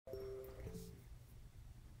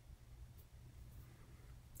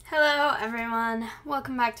Hello everyone,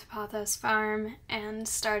 welcome back to Pothos Farm and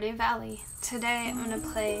Stardew Valley. Today I'm going to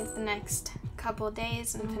play the next couple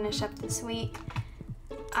days and finish up this week.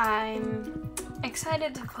 I'm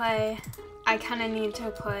excited to play. I kind of need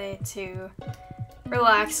to play to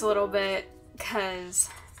relax a little bit because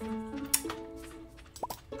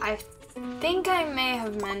I think I may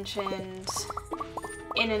have mentioned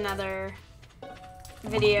in another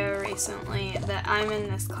video recently that I'm in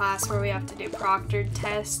this class where we have to do proctored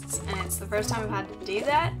tests, and it's the first time I've had to do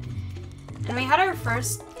that. And we had our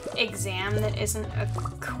first exam that isn't a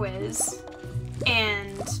quiz,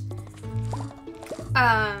 and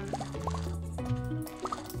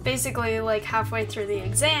basically like halfway through the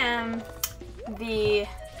exam, the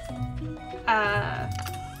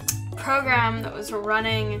program that was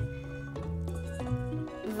running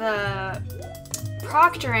the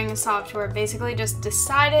proctoring software basically just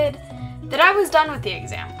decided that I was done with the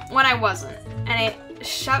exam when I wasn't, and it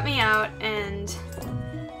shut me out and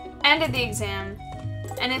ended the exam.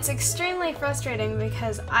 And it's extremely frustrating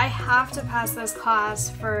because I have to pass this class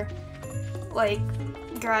for like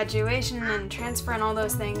graduation and transfer and all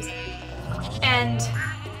those things, and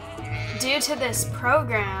due to this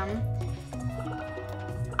program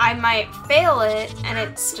I might fail it, and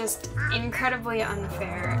it's just incredibly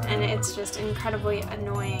unfair, and it's just incredibly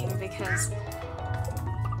annoying because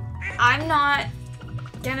I'm not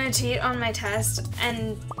gonna cheat on my test,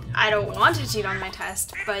 and I don't want to cheat on my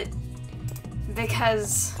test, but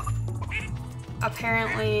because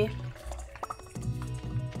apparently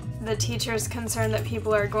the teacher's concerned that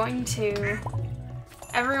people are going to,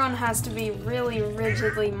 everyone has to be really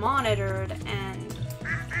rigidly monitored, and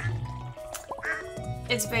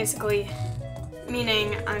it's basically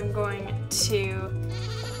meaning I'm going to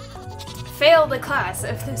fail the class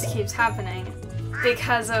if this keeps happening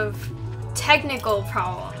because of technical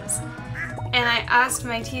problems. And I asked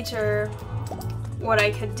my teacher what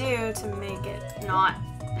I could do to make it not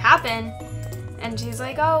happen, and she's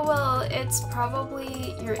like, oh, well, it's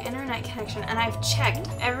probably your internet connection. And I've checked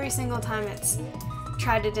every single time it's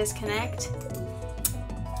tried to disconnect.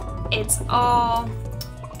 It's all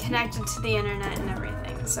connected to the internet and everything.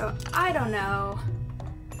 So I don't know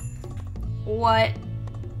what,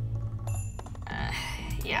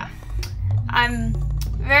 yeah, I'm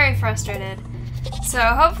very frustrated. So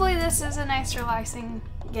hopefully this is a nice relaxing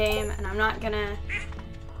game and I'm not gonna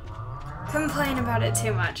complain about it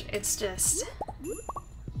too much. It's just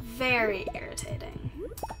very irritating.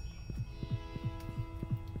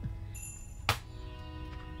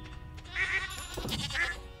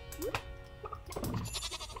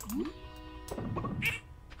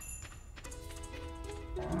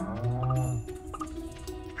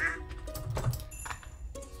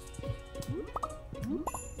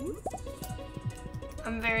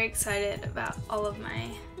 I'm very excited about all of my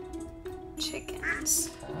chickens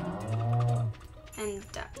and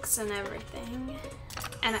ducks and everything.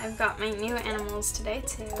 And I've got my new animals today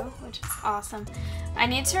too, which is awesome. I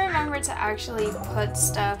need to remember to actually put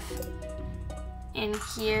stuff in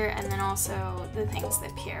here, and then also the things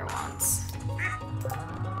that Pierre wants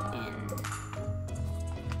in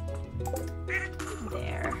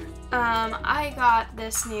there. I got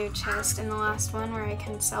this new chest in the last one where I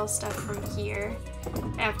can sell stuff from here.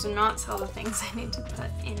 I have to not sell the things I need to put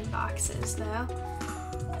in boxes though.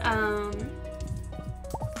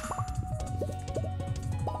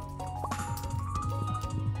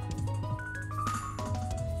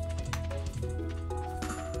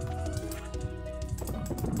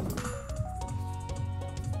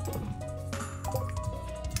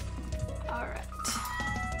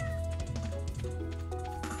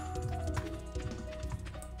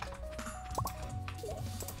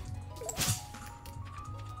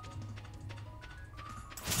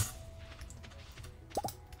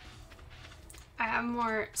 I have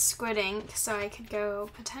more squid ink, so I could go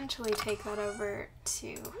potentially take that over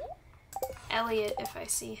to Elliot if I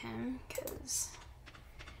see him, because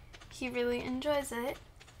he really enjoys it.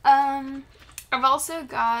 I've also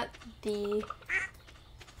got the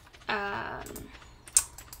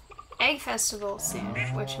egg festival soon,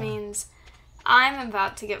 which means I'm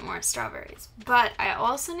about to get more strawberries. But I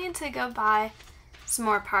also need to go buy some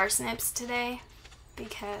more parsnips today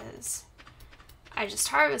because I just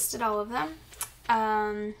harvested all of them.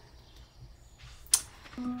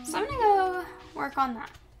 So I'm gonna go work on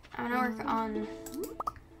that. I'm gonna work on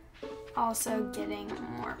also getting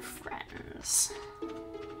more friends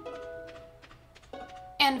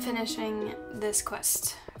and finishing this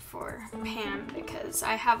quest for Pam because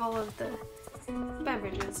I have all of the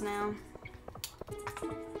beverages now.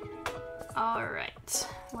 Alright,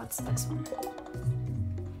 what's this one?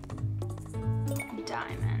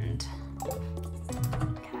 diamond.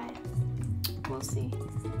 Okay, we'll see.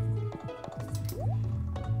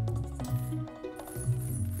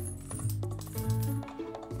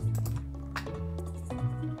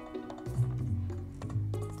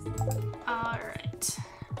 Alright,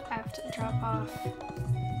 I have to drop off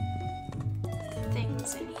the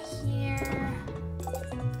things in here.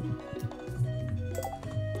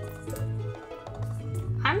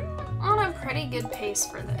 I'm on a pretty good pace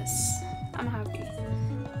for this. I'm happy.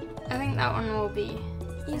 I think that one will be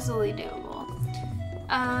easily doable.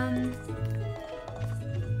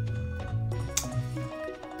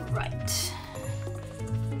 Right.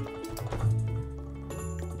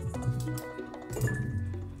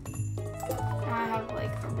 I have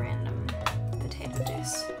like a random potato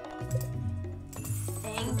juice.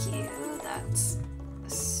 Thank you. That's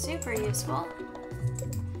super useful.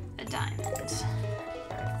 A diamond.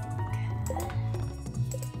 Okay.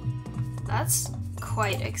 That's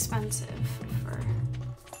quite expensive for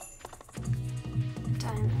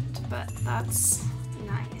diamond, but that's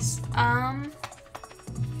nice. I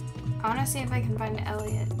want to see if I can find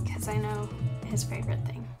Elliot because I know his favorite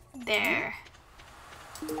thing. There.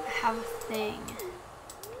 I have a thing.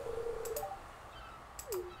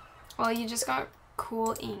 Well, you just got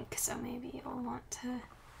cool ink, so maybe you'll want to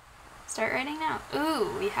start writing now. Ooh,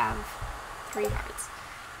 we have 3 hearts.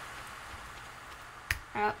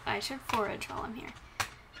 Oh, I should forage while I'm here.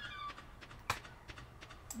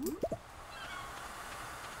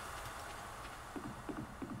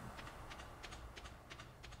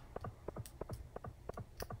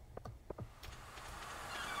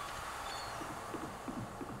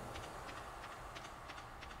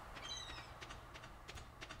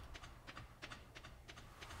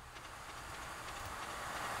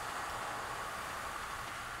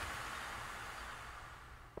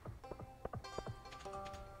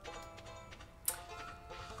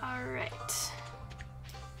 Alright.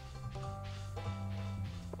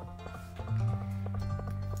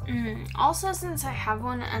 Also, since I have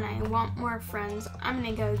one and I want more friends, I'm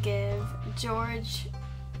gonna go give George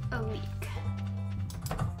a leek.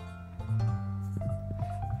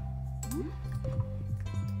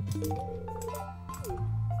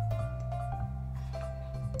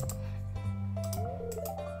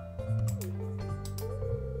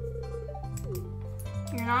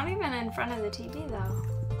 You're not even in front of the TV though.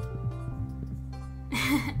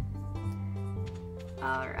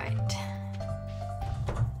 Alright.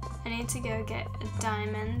 I need to go get a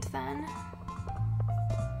diamond then.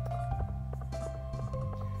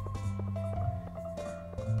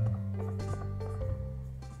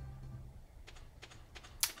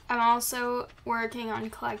 I'm also working on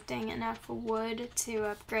collecting enough wood to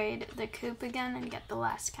upgrade the coop again and get the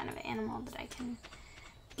last kind of animal that I can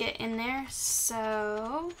get in there.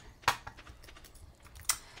 So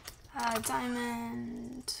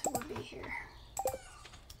diamond will be here.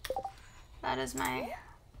 That is my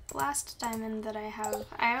last diamond that I have.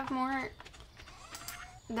 I have more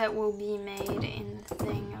that will be made in the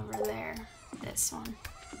thing over there, this one,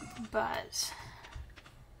 but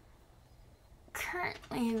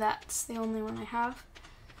currently that's the only one I have,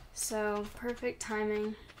 so perfect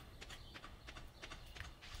timing.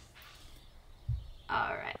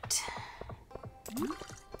 All right.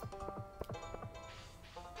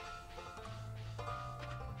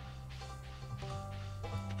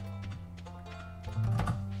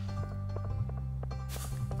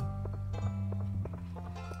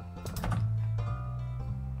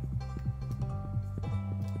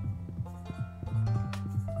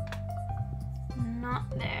 Not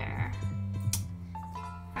there.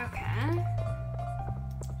 Okay.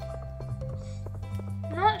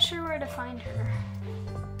 Not sure where to find her.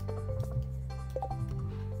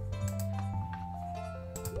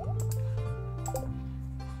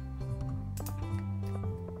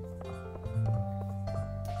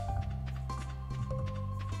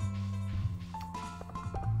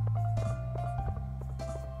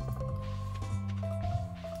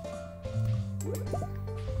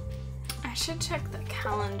 I should check the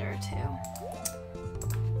calendar too.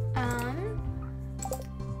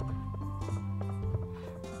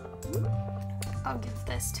 I'll give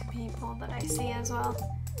this to people that I see as well.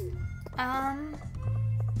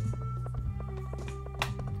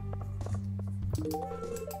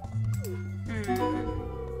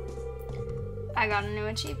 I got a new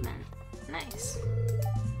achievement. Nice.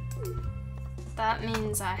 That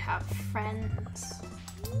means I have friends.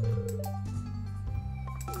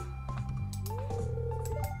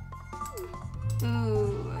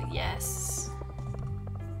 Ooh, yes.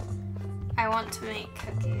 I want to make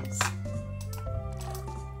cookies.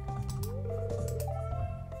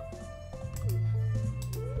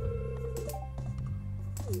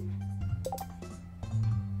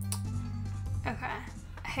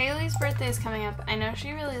 Haley's birthday is coming up. I know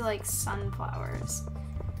she really likes sunflowers.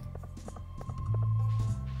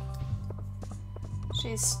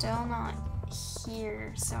 She's still not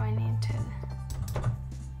here, so I need to...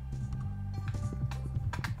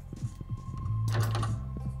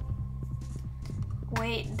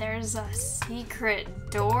 Wait, there's a secret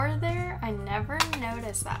door there? I never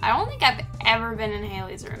noticed that. I don't think I've ever been in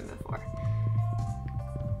Haley's room before.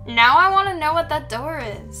 Now I want to know what that door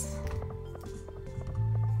is.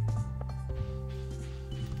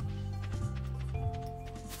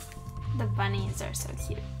 The bunnies are so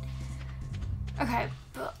cute. Okay,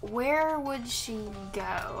 but where would she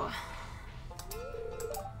go?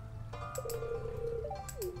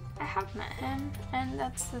 I have met him, and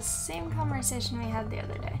that's the same conversation we had the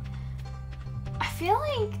other day. I feel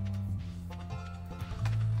like...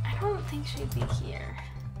 I don't think she'd be here.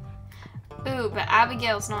 Ooh, but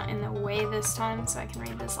Abigail's not in the way this time, so I can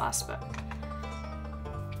read this last book.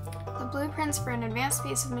 The blueprints for an advanced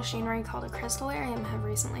piece of machinery called a crystallarium have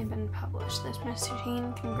recently been published. This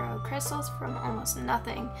machine can grow crystals from almost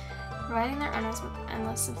nothing, providing their owners with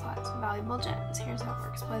endless supplies of valuable gems. Here's how it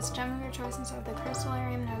works. Place a gem of your choice inside the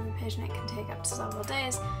crystallarium. Now be patient, it can take up to several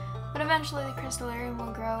days, but eventually the crystallarium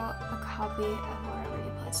will grow a copy of whatever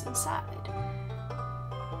you place inside.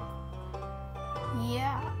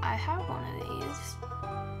 Yeah, I have one of these.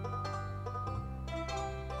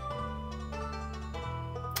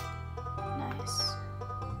 Nice.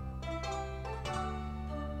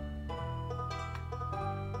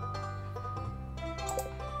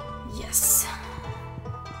 Yes.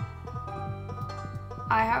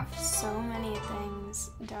 I have so many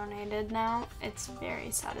things donated now. It's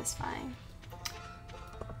very satisfying.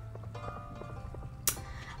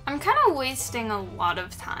 I'm kind of wasting a lot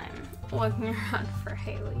of time looking around for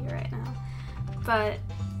Haley right now, but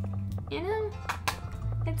you know,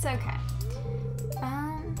 it's okay.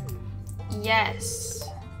 Yes.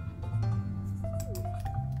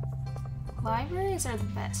 Libraries are the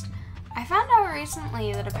best. I found out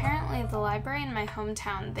recently that apparently the library in my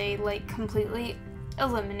hometown, they like completely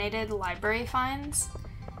eliminated library fines.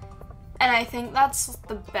 And I think that's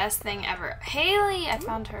the best thing ever. Haley, I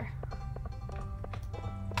found her.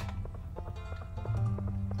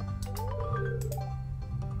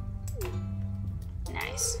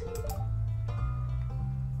 Nice.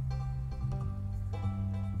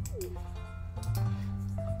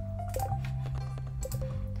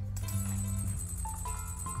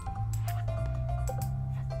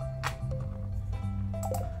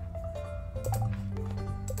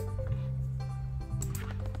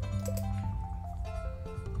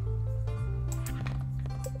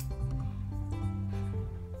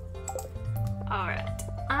 Alright,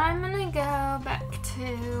 I'm gonna go back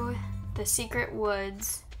to the secret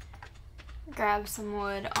woods, grab some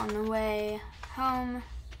wood on the way home.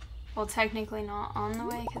 Well, technically not on the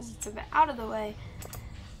way because it's a bit out of the way.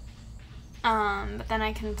 But then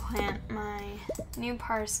I can plant my new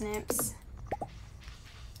parsnips.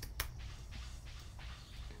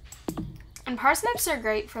 And parsnips are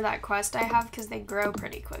great for that quest I have because they grow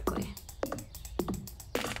pretty quickly.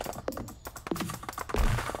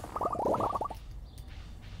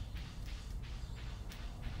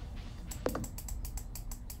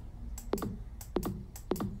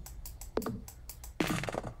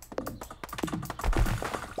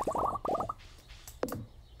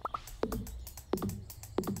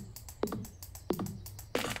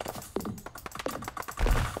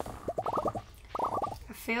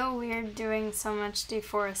 I feel weird doing so much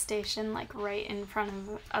deforestation like right in front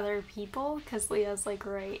of other people because Leah's like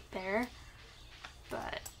right there,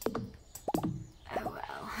 but oh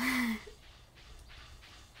well.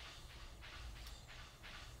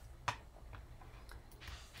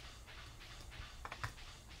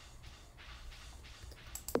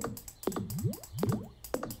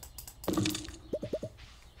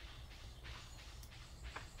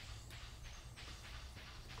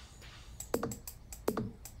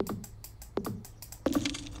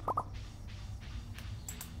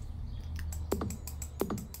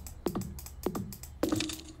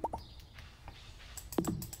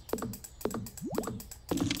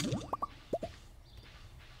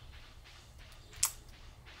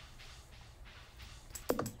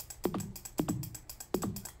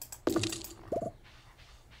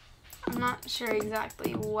 Not sure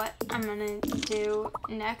exactly what I'm gonna do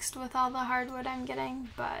next with all the hardwood I'm getting,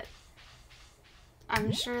 but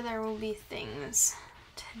I'm sure there will be things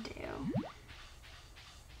to do.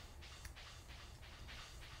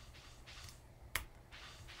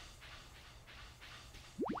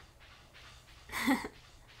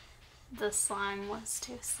 The slime was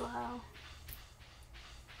too slow.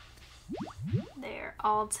 They're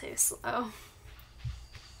all too slow.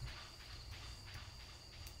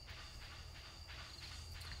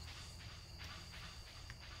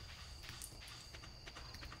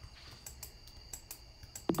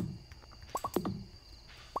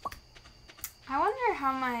 I wonder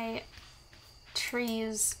how my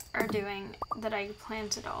trees are doing that I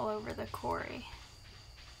planted all over the quarry.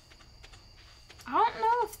 I don't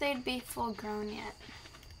know if they'd be full grown yet.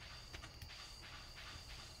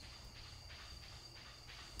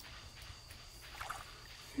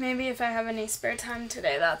 Maybe if I have any spare time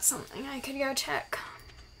today, that's something I could go check.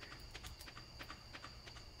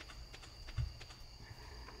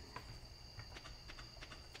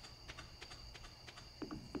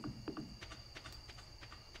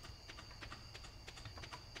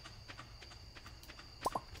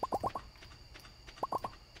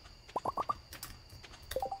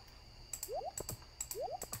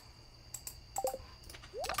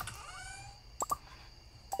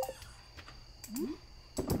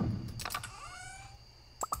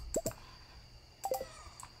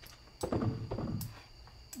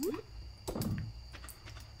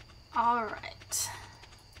 All right.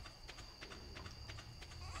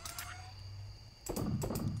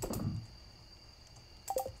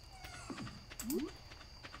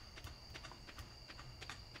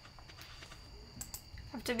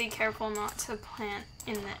 Have to be careful not to plant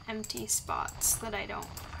in the empty spots that I don't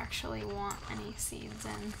actually want any seeds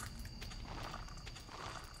in.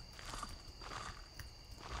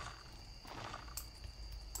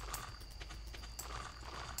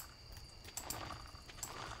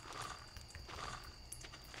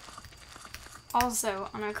 Also,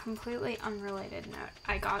 on a completely unrelated note,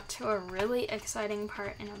 I got to a really exciting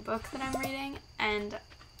part in a book that I'm reading, and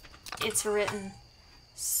it's written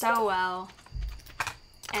so well,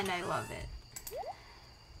 and I love it.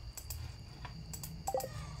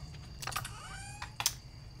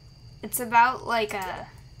 It's about like a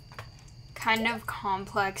kind of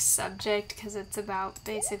complex subject because it's about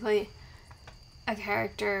basically a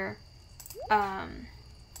character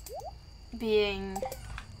being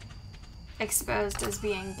exposed as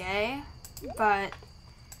being gay, but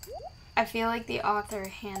I feel like the author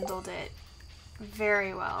handled it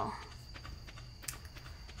very well.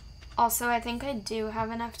 Also, I think I do have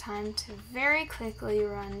enough time to very quickly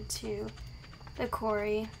run to the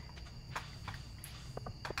quarry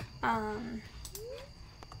and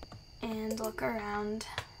look around.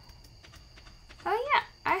 Oh yeah,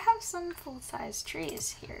 I have some full-size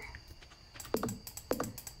trees here.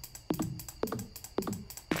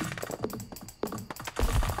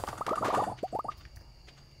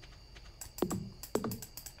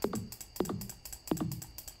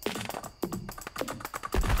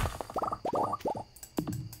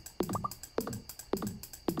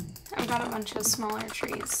 I've got a bunch of smaller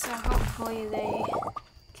trees, so hopefully they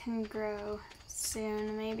can grow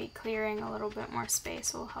soon. Maybe clearing a little bit more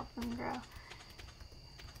space will help them grow.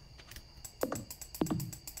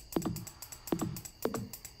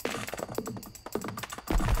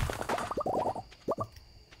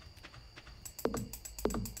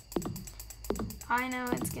 I know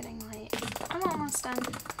it's getting late. I'm almost done.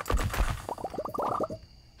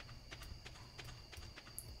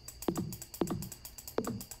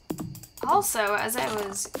 Also, as I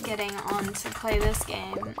was getting on to play this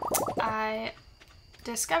game, I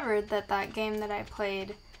discovered that that game that I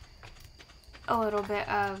played a little bit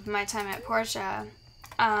of, My Time at Portia,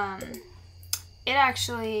 it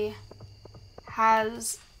actually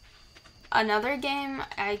has another game.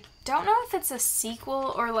 I don't know if it's a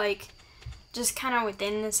sequel or like just kind of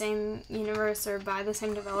within the same universe or by the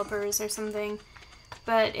same developers or something,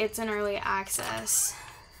 but it's in early access.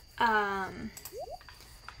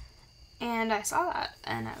 And I saw that,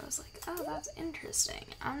 and I was like, oh, that's interesting.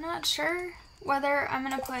 I'm not sure whether I'm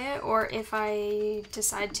going to play it or if I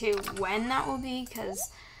decide to, when that will be,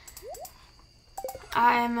 because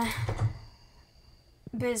I'm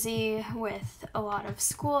busy with a lot of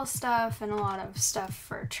school stuff and a lot of stuff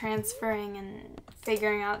for transferring and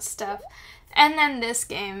figuring out stuff, and then this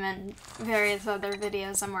game and various other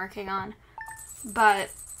videos I'm working on.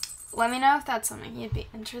 But let me know if that's something you'd be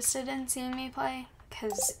interested in seeing me play,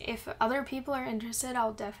 because if other people are interested,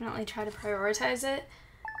 I'll definitely try to prioritize it.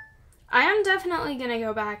 I am definitely going to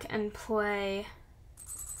go back and play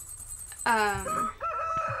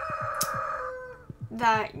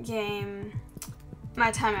that game,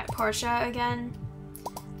 My Time at Portia, again.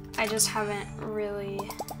 I just haven't really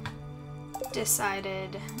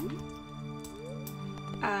decided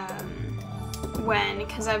when,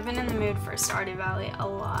 because I've been in the mood for Stardew Valley a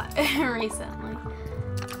lot recently.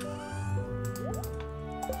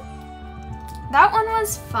 That one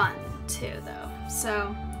was fun too, though,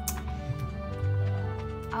 So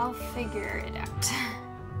I'll figure it out.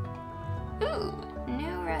 Ooh,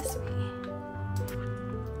 new recipe.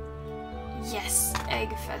 Yes,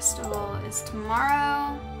 Egg Festival is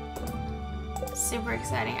tomorrow. Super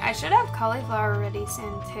exciting. I should have cauliflower ready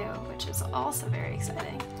soon too, which is also very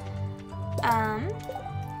exciting. I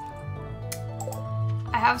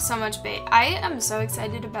have so much bait. I am so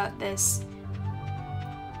excited about this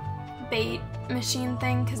bait machine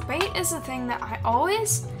thing, because bait is a thing that I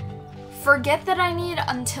always forget that I need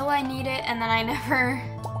until I need it, and then I never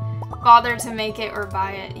bother to make it or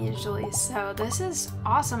buy it usually. So this is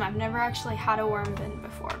awesome. I've never actually had a worm bin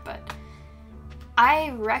before, but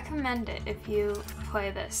I recommend it if you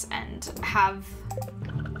play this and have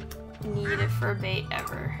need for bait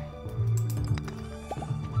ever.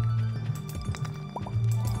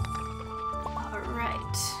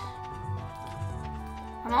 Alright.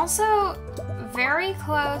 I'm also very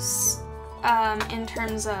close in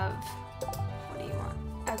terms of, what do you want?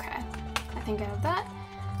 Okay, I think I have that.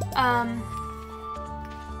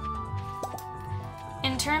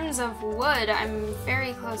 In terms of wood, I'm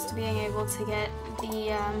very close to being able to get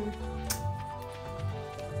the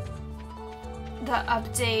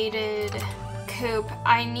updated coop.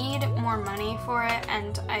 I need more money for it,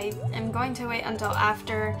 and I am going to wait until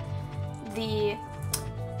after the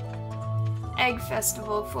Egg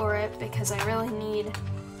Festival for it, because I really need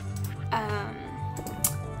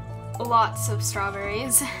lots of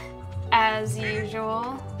strawberries, as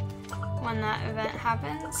usual, when that event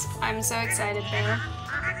happens. I'm so excited there.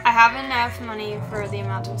 I have enough money for the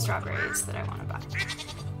amount of strawberries that I want to buy.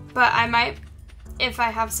 But I might, if I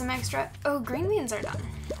have some extra, oh, green beans are done.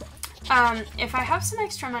 If I have some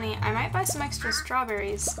extra money, I might buy some extra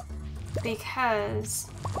strawberries, because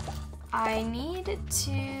I need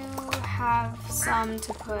to have some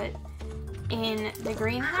to put in the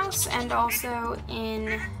greenhouse and also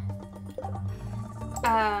in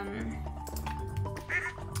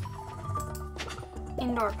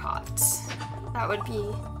indoor pots. That would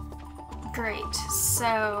be great.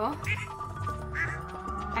 So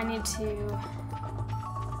I need to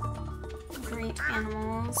greet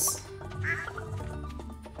animals.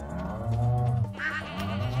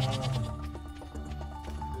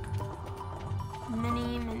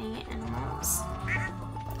 Many animals.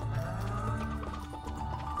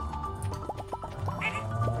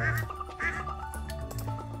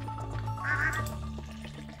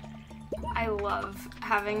 I love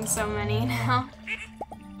having so many now.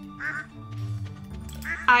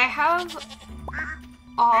 I have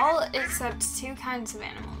all except 2 kinds of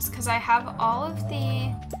animals, because I have all of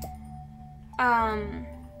the,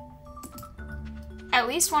 at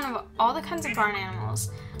least one of all the kinds of barn animals.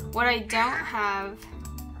 What I don't have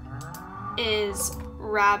is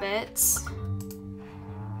rabbits,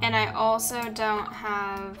 and I also don't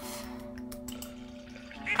have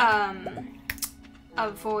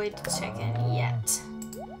a void chicken yet.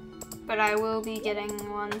 But I will be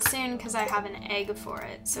getting one soon because I have an egg for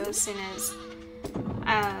it. So as soon as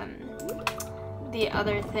the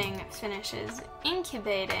other thing finishes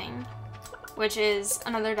incubating, which is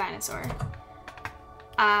another dinosaur,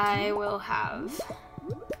 I will have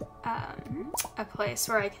a place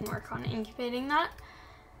where I can work on incubating that.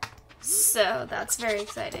 So that's very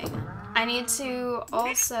exciting. I need to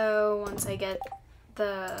also, once I get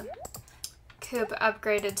the coop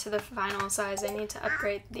upgraded to the final size, I need to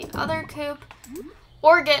upgrade the other coop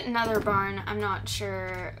or get another barn. I'm not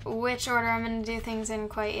sure which order I'm going to do things in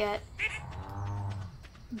quite yet,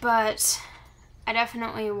 but I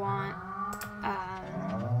definitely want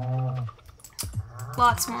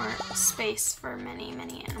lots more space for many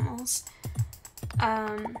animals.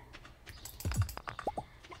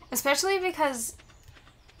 Especially because,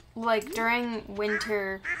 like, during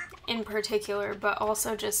winter in particular, but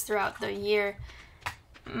also just throughout the year,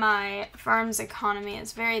 my farm's economy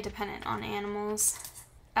is very dependent on animals.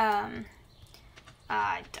 I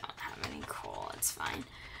don't have any coal, it's fine.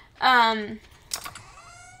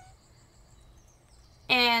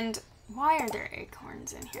 And why are there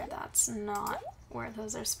acorns in here? That's not where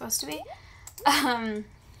those are supposed to be.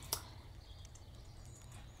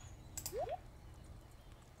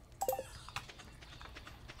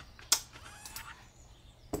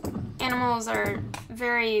 Animals are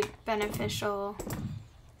very beneficial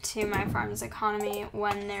to my farm's economy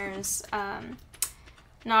when there's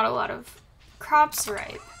not a lot of crops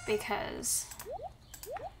ripe, because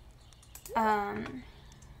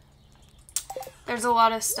there's a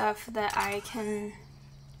lot of stuff that I can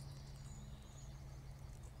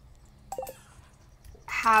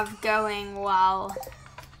have going while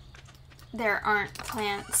there aren't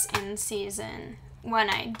plants in season when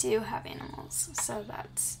I do have animals, so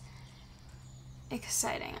that's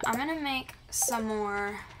exciting. I'm gonna make some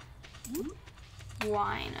more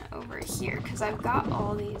wine over here because I've got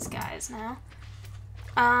all these guys now.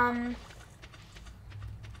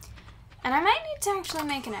 And I might need to actually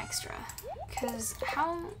make an extra because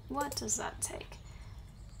what does that take?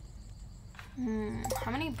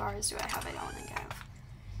 How many bars do I have? I don't think I have.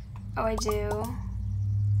 Oh, I do.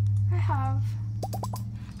 I have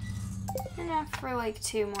enough for like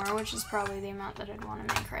 2 more, which is probably the amount that I'd want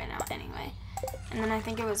to make right now anyway. And then I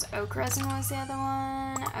think it was oak resin was the other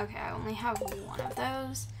one. Okay, I only have 1 of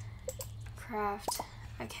those. Craft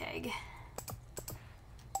a keg.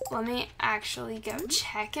 Let me actually go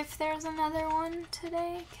check if there's another one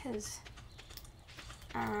today, because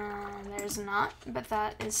there's not, but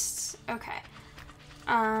that is okay.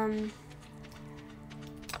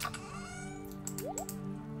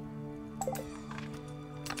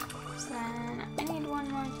 So then I need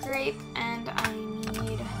 1 more grape, and I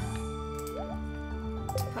need to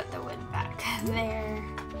put the wood back there.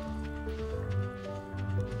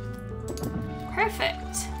 Perfect.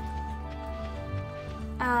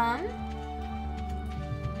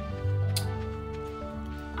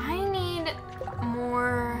 I need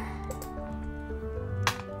more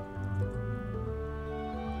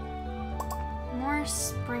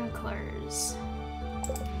sprinklers,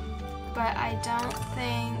 but I don't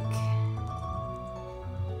think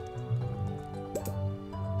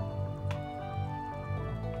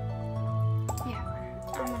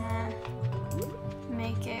I'm gonna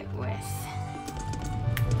make it with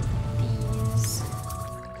these.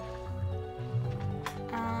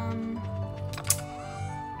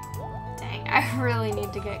 Dang, I really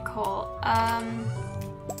need to get coal.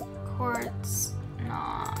 Quartz,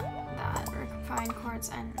 not that. Refined quartz,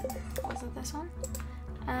 and was it this one?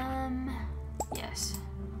 Yes.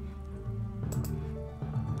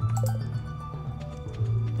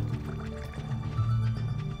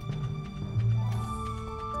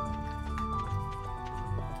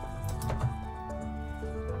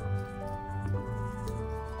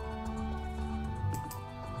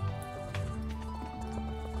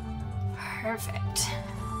 Perfect.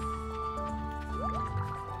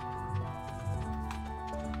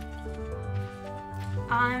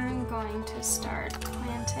 I'm going to start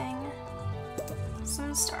planting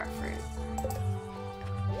some star fruit.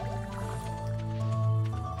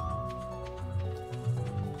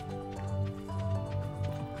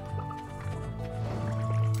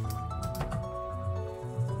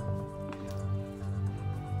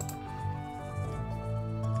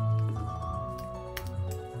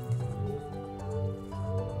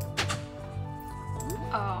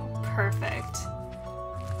 Oh, perfect.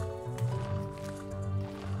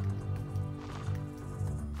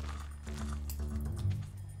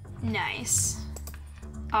 Nice.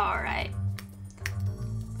 All right.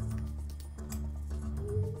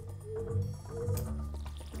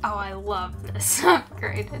 Oh, I love this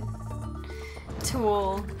upgraded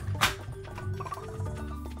tool.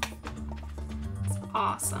 It's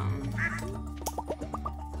awesome.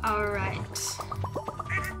 All right.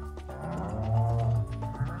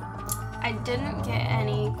 I didn't get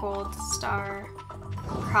any gold star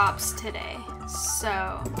crops today, so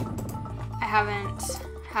I haven't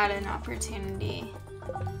had an opportunity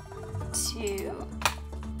to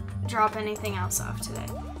drop anything else off today.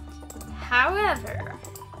 However,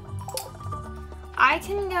 I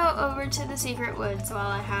can go over to the secret woods while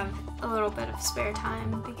I have a little bit of spare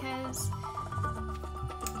time, because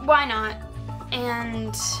why not?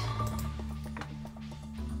 And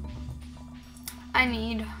I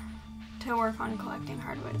need to work on collecting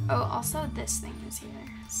hardwood. Oh, also this thing is here,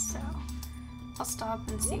 so I'll stop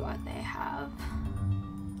and see what they have.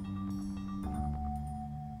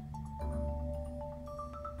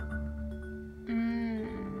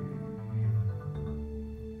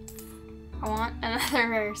 I want another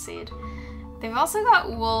rare seed. They've also got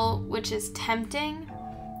wool, which is tempting,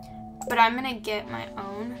 but I'm gonna get my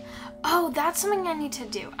own. Oh, that's something I need to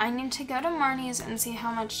do. I need to go to Marnie's and see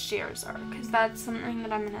how much shears are, because that's something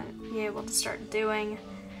that I'm gonna be able to start doing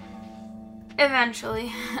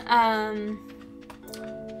eventually.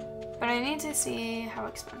 But I need to see how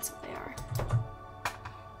expensive they are.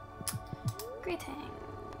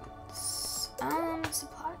 Greetings.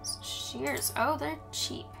 Supplies. Shears. Oh, they're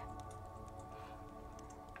cheap.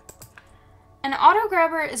 An auto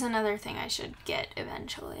grabber is another thing I should get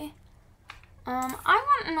eventually. I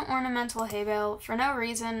want an ornamental hay bale for no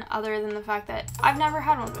reason other than the fact that I've never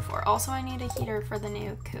had one before. Also, I need a heater for the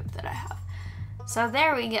new coop that I have. So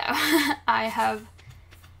there we go. I have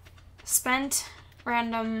spent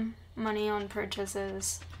random money on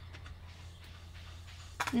purchases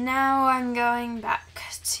Now I'm going back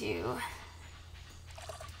to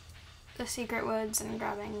the secret woods and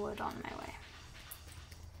grabbing wood on my way.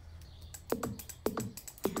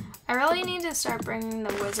 I really need to start bringing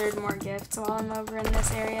the wizard more gifts while I'm over in this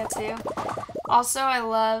area too. Also, I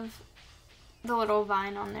love the little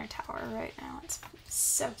vine on their tower right now. It's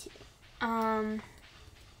so cute.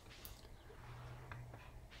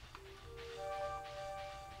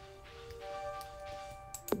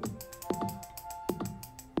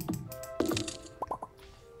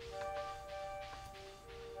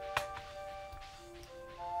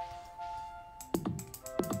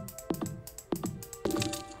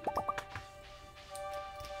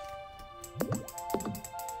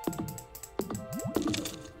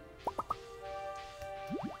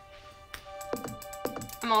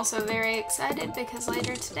 I'm also very excited because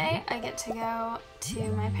later today I get to go to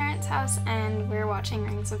my parents' house and we're watching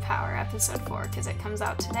Rings of Power episode 4 because it comes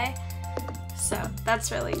out today. So that's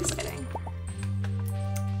really exciting.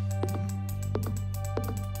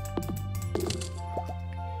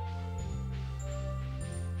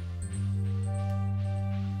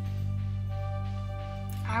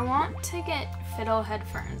 I want to get fiddlehead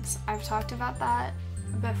ferns. I've talked about that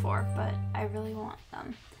before, but I really want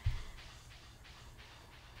them.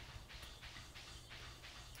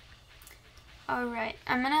 Alright,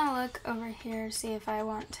 I'm gonna look over here, see if I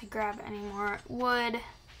want to grab any more wood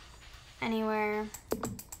anywhere.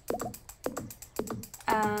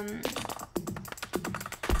 And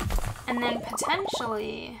then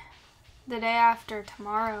potentially the day after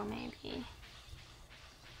tomorrow, maybe,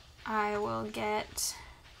 I will get,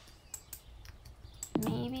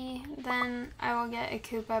 then I will get a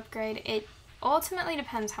coop upgrade. It ultimately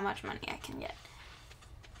depends how much money I can get,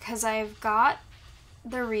 because I've got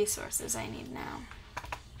the resources I need now.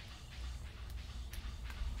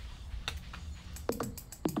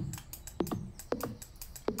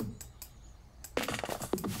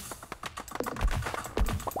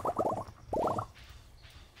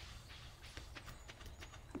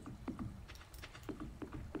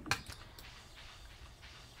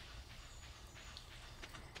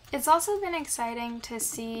 It's also been exciting to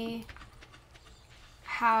see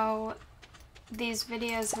how these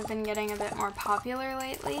videos have been getting a bit more popular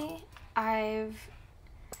lately. I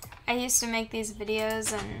used to make these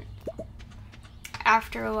videos and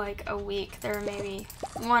after like a week there were maybe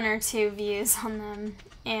 1 or 2 views on them,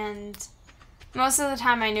 and most of the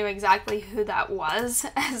time I knew exactly who that was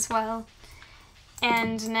as well.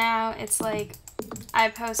 And now it's like I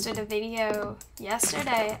posted a video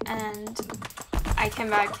yesterday and I came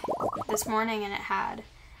back this morning and it had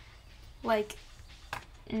like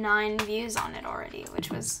 9 views on it already, which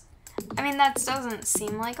was, I mean, that doesn't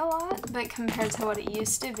seem like a lot, but compared to what it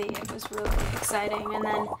used to be, it was really exciting. And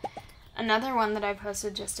then another one that I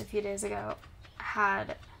posted just a few days ago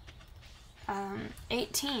had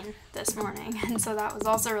 18 this morning, and so that was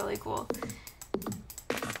also really cool.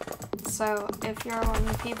 So if you're one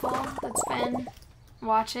of the people that's been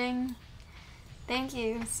watching, thank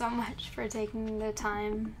you so much for taking the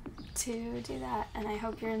time to do that, and I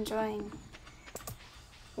hope you're enjoying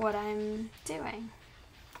what I'm doing.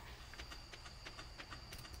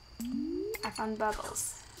 I found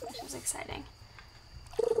bubbles, which is exciting.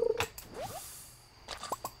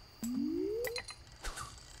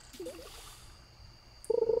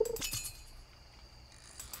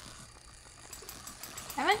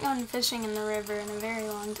 I haven't gone fishing in the river in a very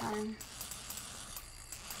long time.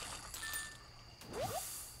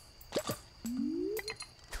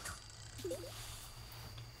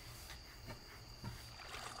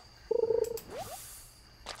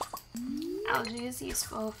 Algae is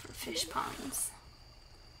useful for fish ponds.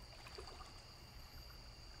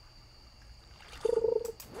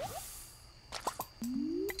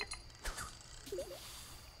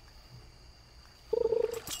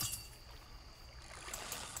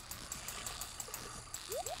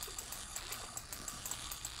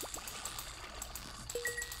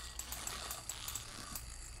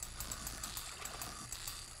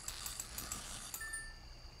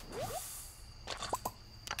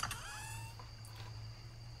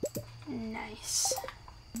 Nice.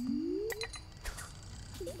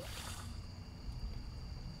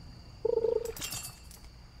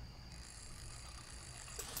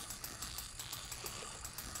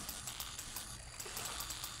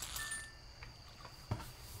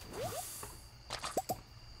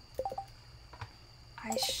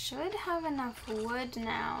 I should have enough wood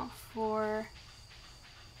now for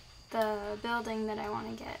the building that I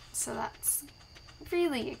want to get, so that's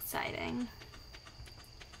really exciting.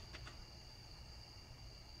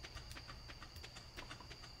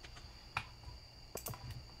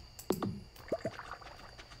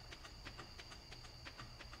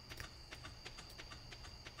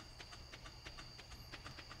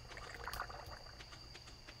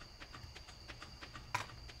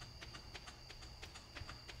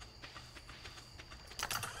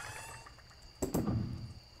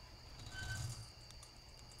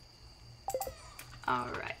 All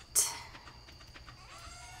right.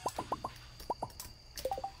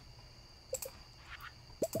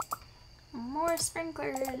 More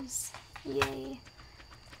sprinklers. Yay.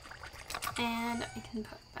 And I can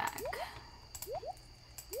put back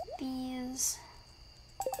these.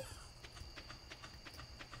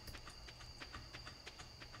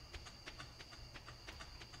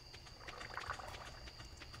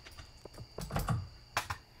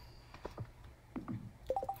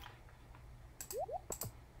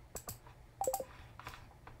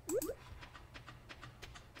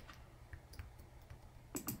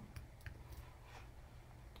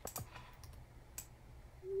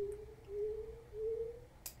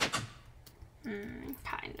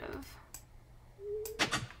 Kind of.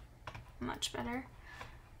 Much better.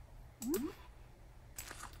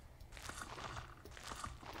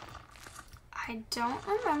 I don't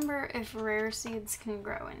remember if rare seeds can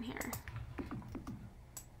grow in here.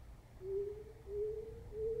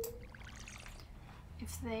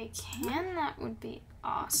 If they can, that would be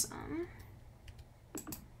awesome.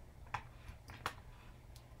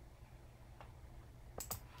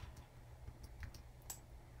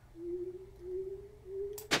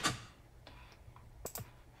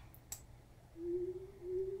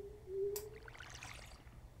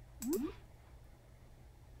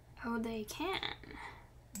 Oh, they can.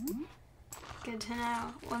 Good to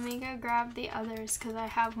know. Let me go grab the others because I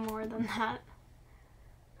have more than that.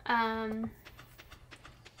 Yeah,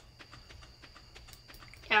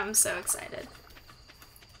 I'm so excited.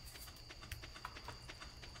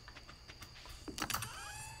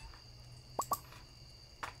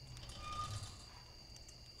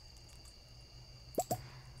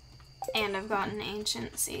 And I've got an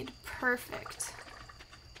ancient seed. Perfect.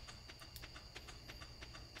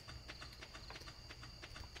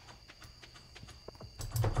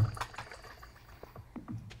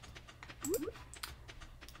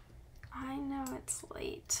 I know it's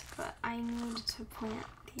late, but I need to plant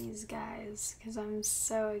these guys because I'm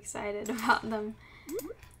so excited about them.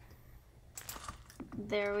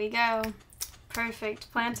 There we go.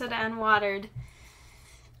 Perfect. Planted and watered.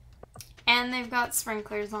 And they've got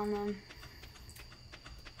sprinklers on them.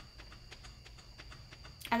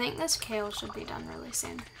 I think this kale should be done really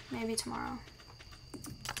soon. Maybe tomorrow.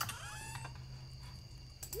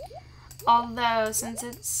 Although, since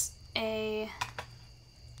it's a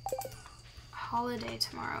holiday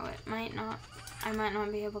tomorrow, I might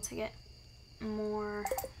not be able to get more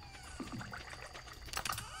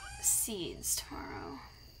seeds tomorrow.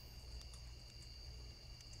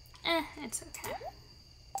 It's okay.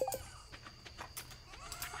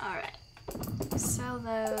 Alright, sell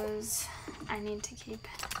those. I need to keep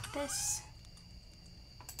this.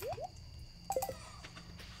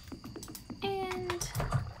 And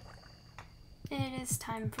it is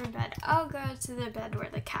time for bed. I'll go to the bed where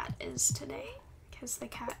the cat is today, because the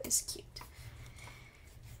cat is cute.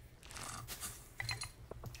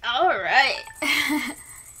 Alright.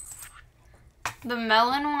 The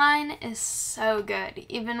melon wine is so good,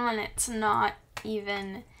 even when it's not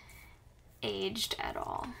even aged at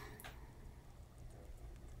all.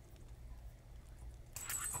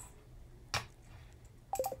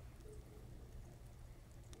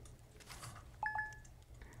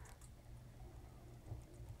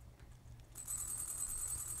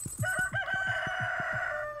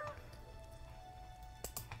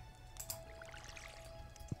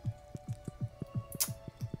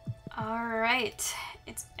 Alright,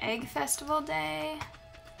 it's Egg Festival Day,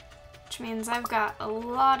 which means I've got a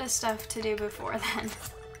lot of stuff to do before then.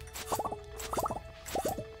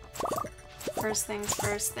 First things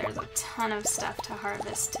first, there's a ton of stuff to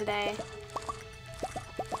harvest today.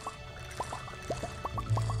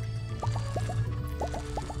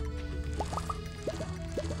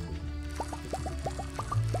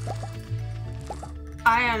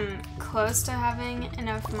 I am close to having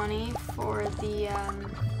enough money for the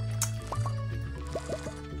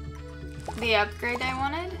upgrade I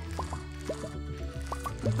wanted,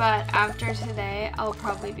 but after today I'll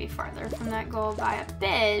probably be farther from that goal by a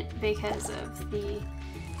bit because of the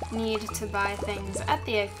need to buy things at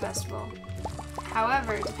the Egg Festival.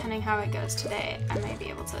 However, depending how it goes today, I may be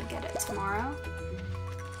able to get it tomorrow.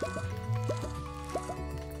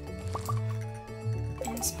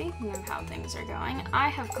 And speaking of how things are going, I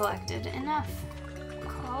have collected enough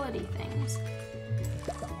quality things.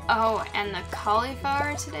 Oh, and the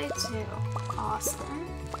cauliflower today too. Awesome.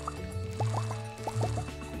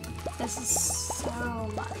 This is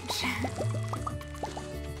so much.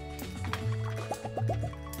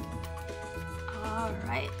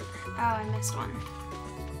 Alright. Oh, I missed one.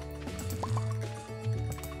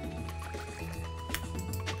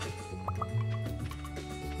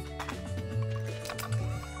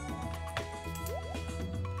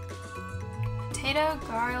 tomato,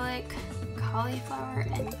 garlic, cauliflower,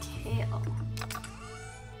 and kale.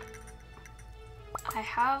 I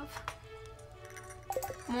have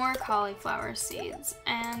more cauliflower seeds,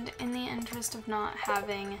 and in the interest of not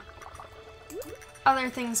having other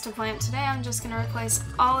things to plant today, I'm just going to replace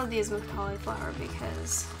all of these with cauliflower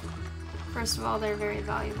because, first of all, they're very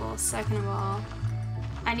valuable. Second of all,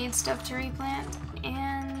 I need stuff to replant,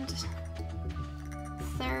 and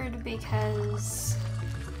third, because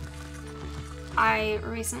I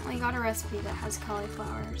recently got a recipe that has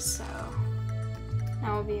cauliflower, so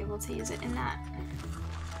now we'll be able to use it in that.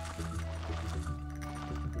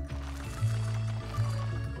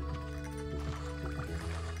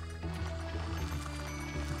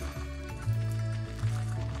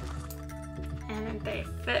 And they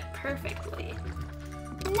fit perfectly.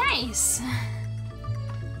 Nice!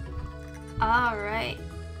 Alright.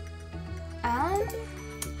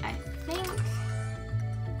 I think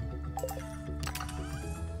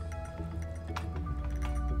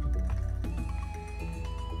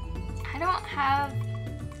I don't have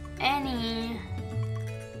any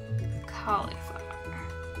cauliflower.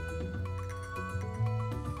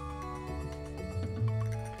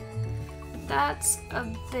 That's a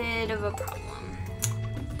bit of a problem,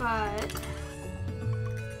 but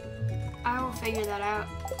I will figure that out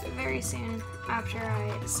very soon after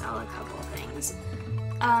I sell a couple of things.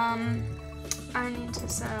 I need to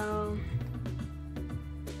sell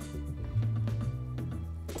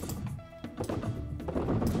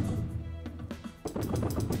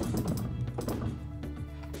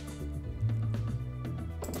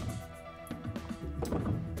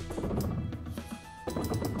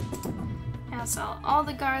I'll sell all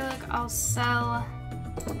the garlic, I'll sell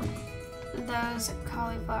those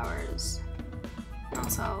cauliflowers, I'll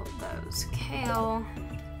sell those kale.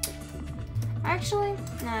 Actually,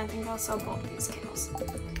 no, I think I'll sell both these kales.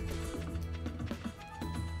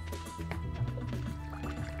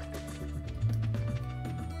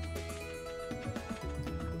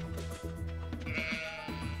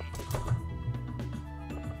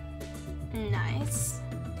 Nice.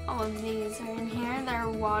 All of these are in here, they're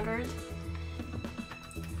watered.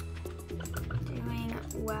 Doing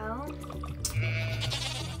well.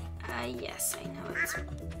 Yes, I know it's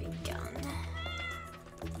begun.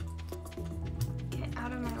 Get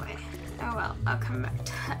out of my way. Oh well, I'll come back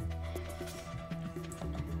to that.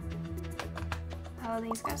 Oh,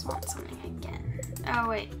 these guys want something again. Oh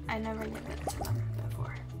wait, I never gave it to them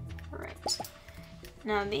before. Right.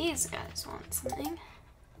 Now these guys want something.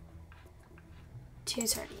 2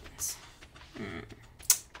 sardines.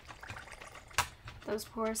 Those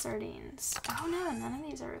poor sardines. Oh no, none of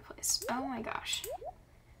these are replaced. Oh my gosh.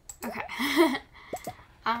 Okay.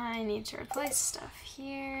 I need to replace stuff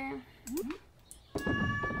here.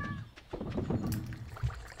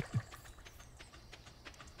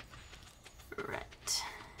 Right.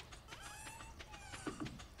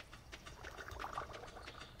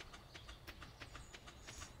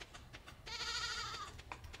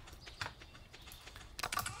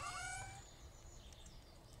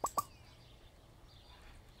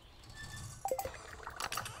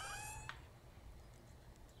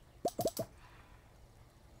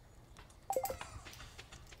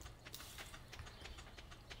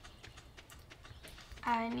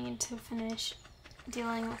 I need to finish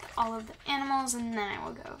dealing with all of the animals and then I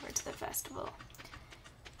will go over to the festival.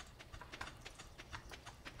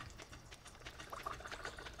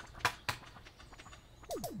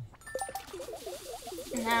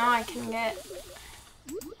 Now I can get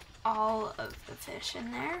all of the fish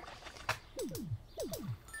in there.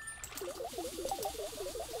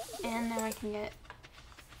 And now I can get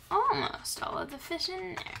almost all of the fish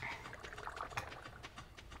in there.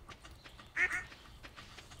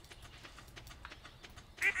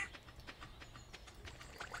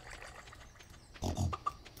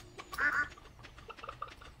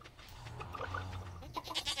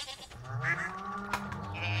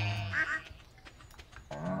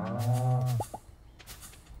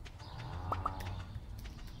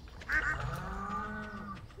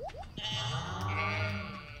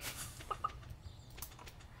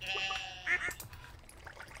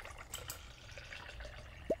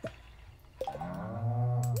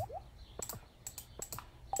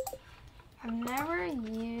 I've never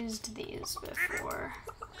used these before.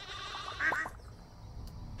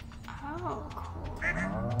 Oh,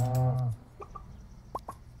 cool.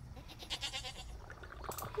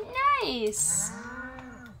 Nice!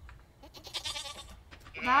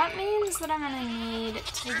 That means that I'm gonna need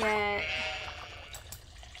to get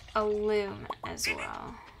a loom as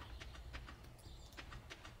well.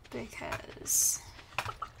 Because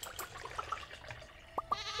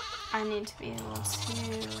I need to be able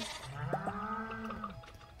to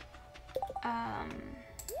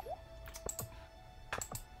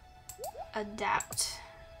adapt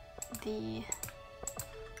the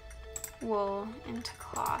wool into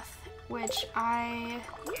cloth, which I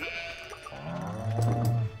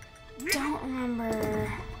don't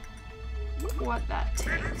remember what that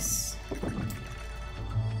takes.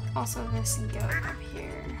 Also, this goat up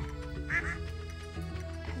here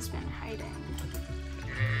has been hiding.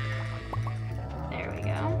 There we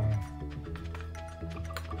go.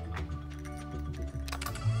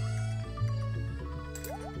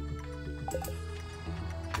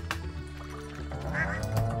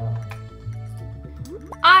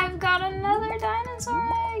 I've got another dinosaur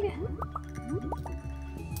egg!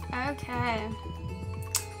 Okay.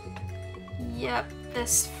 Yep,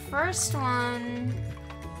 this first one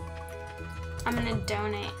I'm gonna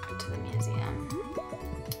donate to the museum.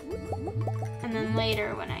 And then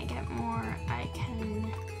later when I get more, I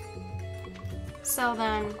can sell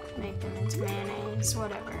them, make them into mayonnaise,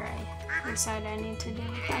 whatever I decide I need to do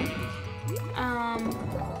with them.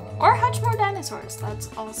 Or hatch more dinosaurs,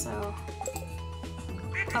 that's also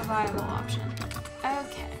a viable option.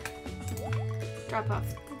 Okay. Drop off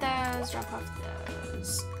those, drop off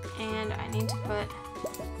those. And I need to put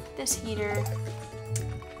this heater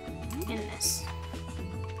in this.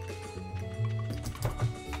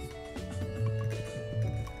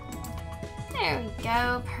 There we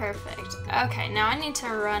go, perfect. Okay, now I need to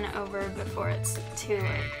run over before it's too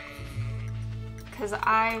late, because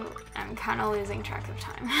I am kind of losing track of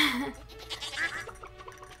time.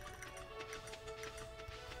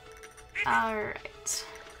 Alright.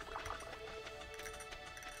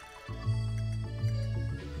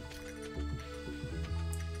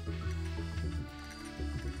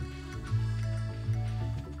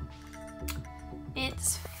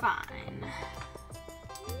 It's fine.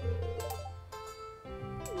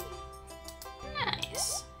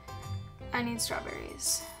 Nice. I need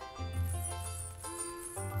strawberries.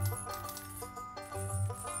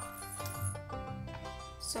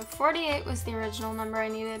 So 48 was the original number I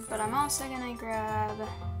needed, but I'm also gonna grab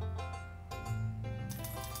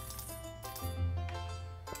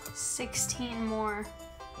 16 more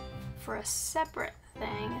for a separate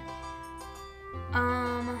thing.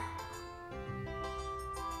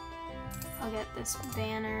 I'll get this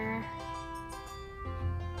banner.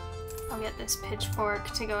 I'll get this pitchfork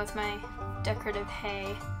to go with my decorative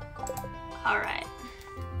hay. Alright.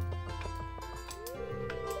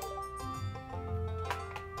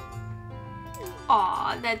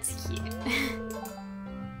 Aw, that's cute.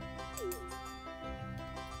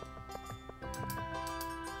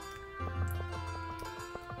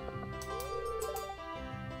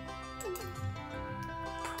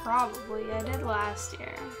 Probably, I did last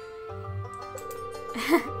year.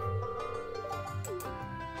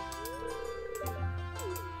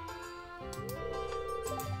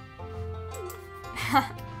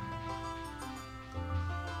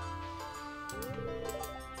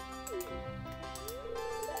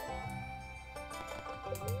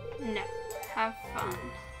 No, have fun.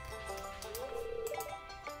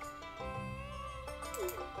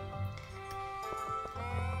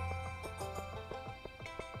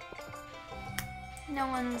 No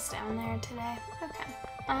one's down there today. Okay.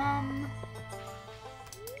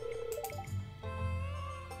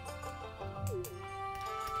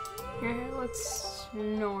 Your hair looks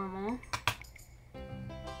normal.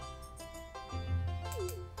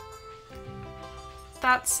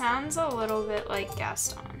 That sounds a little bit like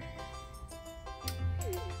Gaston.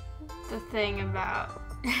 The thing about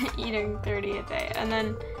eating 30 a day, and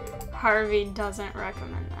then Harvey doesn't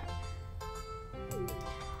recommend that.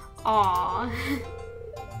 Aww.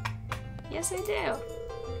 Yes, I do.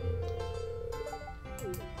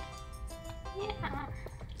 Yeah.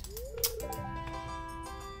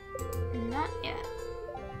 Not yet.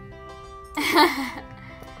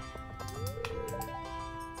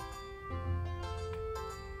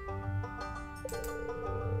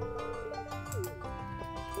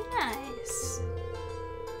 Nice.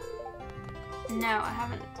 No, I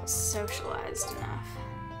haven't socialized enough.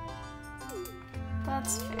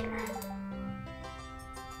 That's fair.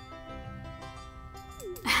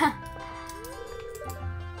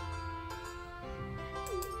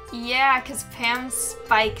 Yeah, because Pam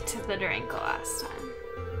spiked the drink last time.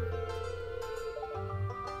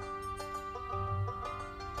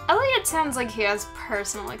 Elliot sounds like he has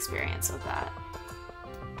personal experience with that.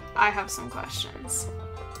 I have some questions.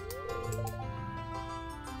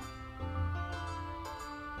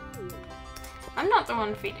 I'm not the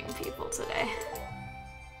one feeding people today.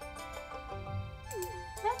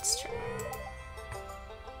 That's true.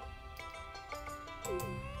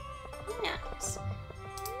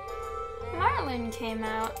 villain came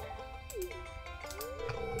out.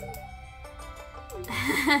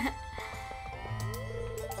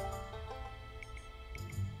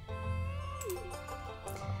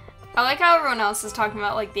 I like how everyone else is talking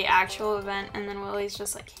about like the actual event, and then Willie's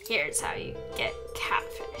just like, here's how you get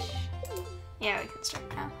catfish. Yeah, we can start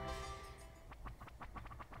now.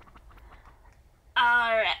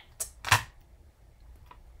 Alright.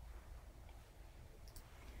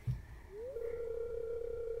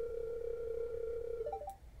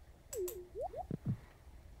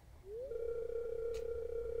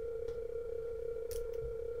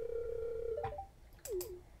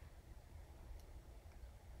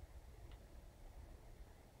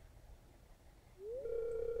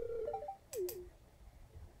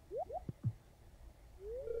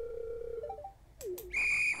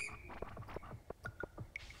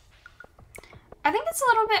 I think it's a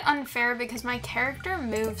little bit unfair because my character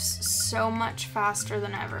moves so much faster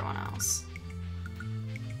than everyone else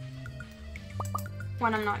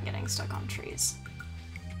when I'm not getting stuck on trees.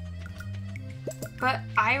 But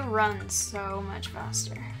I run so much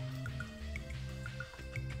faster.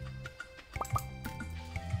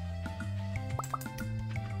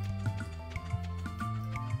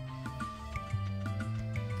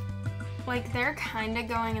 Like, they're kind of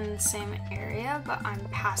going in the same area, but I'm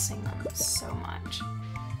passing them so much.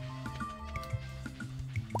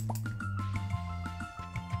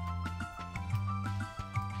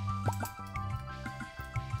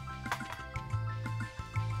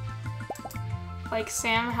 Like,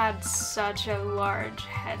 Sam had such a large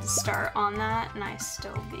head start on that, and I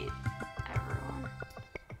still beat everyone.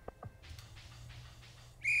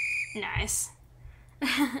 Nice.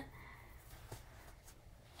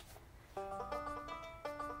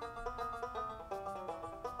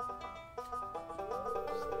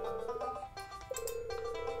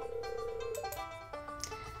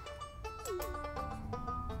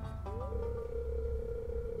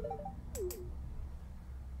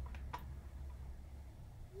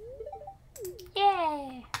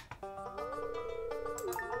 Yay!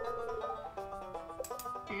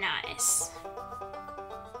 Nice.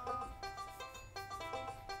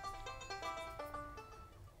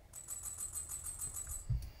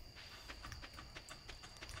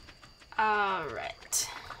 Alright.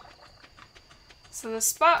 So the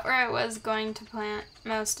spot where I was going to plant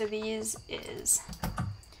most of these is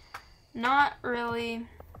not really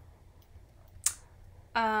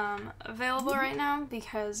available right now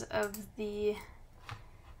because of the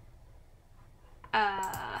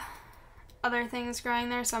other things growing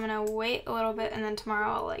there, so I'm gonna wait a little bit and then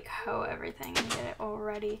tomorrow I'll like hoe everything and get it all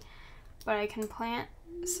ready. But I can plant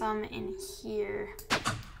some in here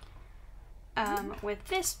with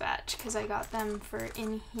this batch because I got them for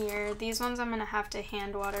in here. These ones I'm gonna have to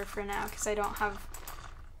hand water for now because I don't have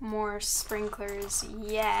more sprinklers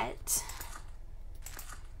yet.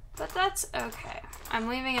 But that's okay. I'm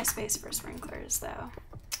leaving a space for sprinklers though,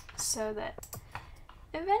 so that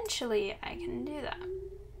eventually I can do that.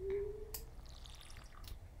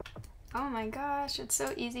 Oh my gosh, it's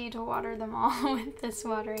so easy to water them all with this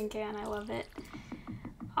watering can. I love it.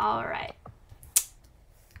 All right.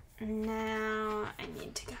 Now I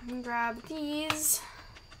need to come grab these.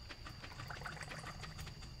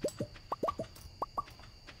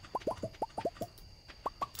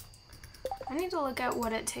 I need to look at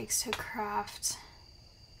what it takes to craft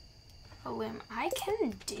a loom. I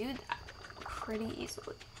can do that pretty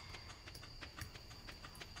easily.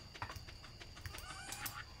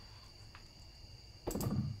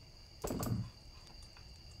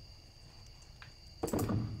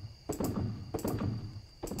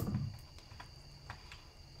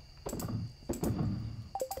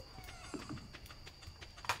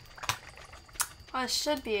 Well, I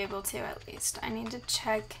should be able to at least. I need to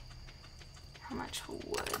check how much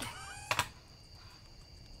wood.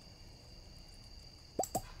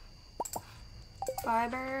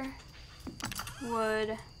 Fiber,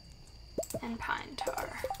 wood, and pine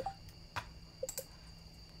tar.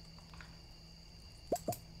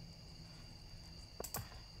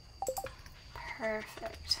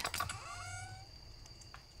 Perfect.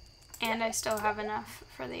 And I still have enough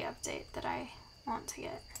for the update that I want to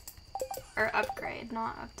get. Or upgrade,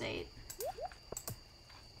 not update.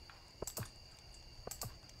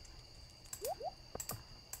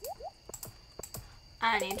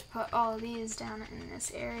 I need to put all of these down in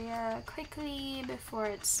this area quickly before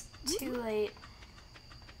it's too late.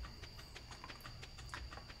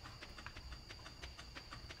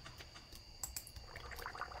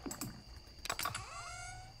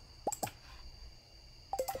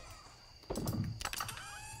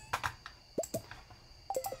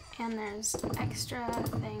 And there's extra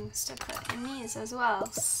things to put in these as well,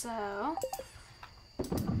 so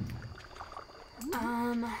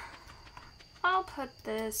I'll put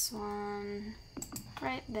this one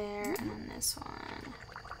right there, and then this one.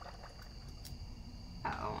 Oh,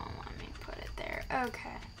 it won't want me to put it there.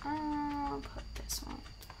 Okay, I'll put this one.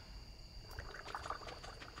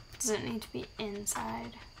 Does it need to be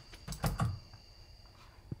inside?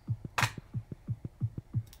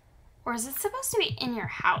 Or is it supposed to be in your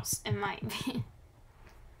house? It might be.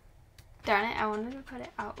 Darn it, I wanted to put it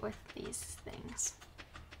out with these things.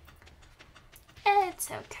 It's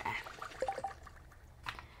okay.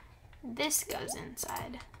 This goes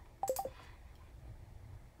inside.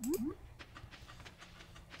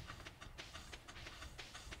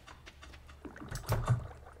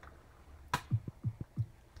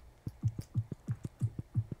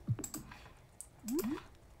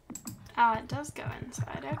 Oh, it does go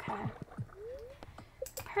inside. Okay.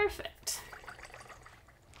 Perfect.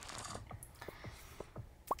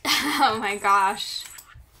 Oh my gosh.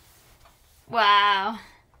 Wow.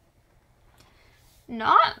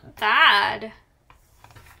 Not bad.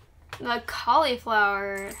 The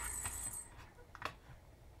cauliflower.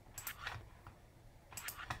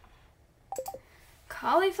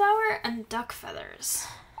 Cauliflower and duck feathers.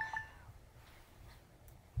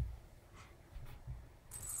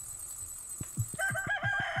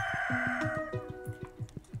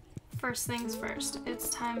 First things first, it's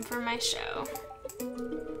time for my show.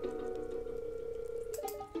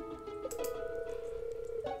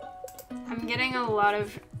 I'm getting a lot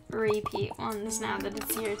of repeat ones now that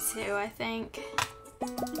it's year 2, I think.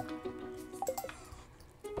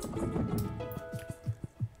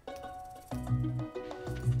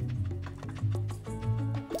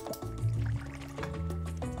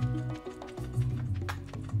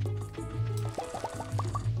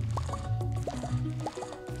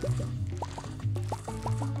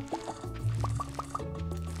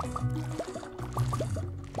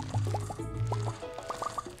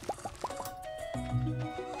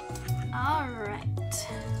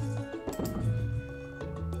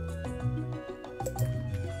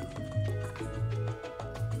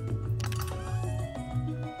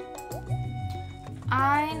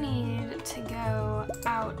 I need to go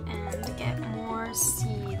out and get more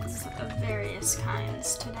seeds of various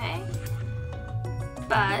kinds today.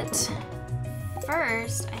 But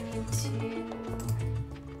first I need to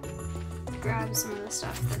grab some of the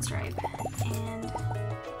stuff that's ripe. And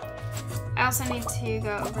I also need to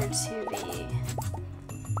go over to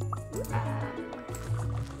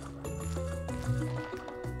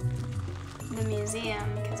the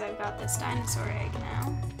museum because I've got this dinosaur egg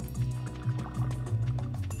now.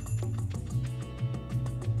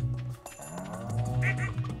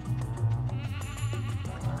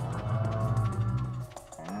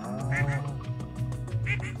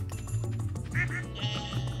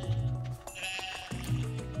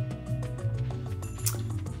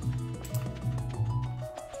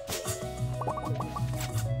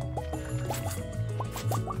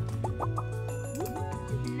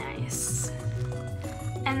 Nice.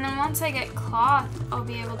 And then once I get cloth, I'll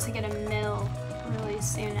be able to get a mill really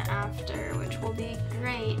soon after, which will be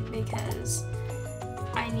great because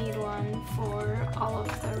I need one for all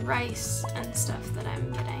of the rice and stuff that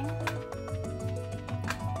I'm getting.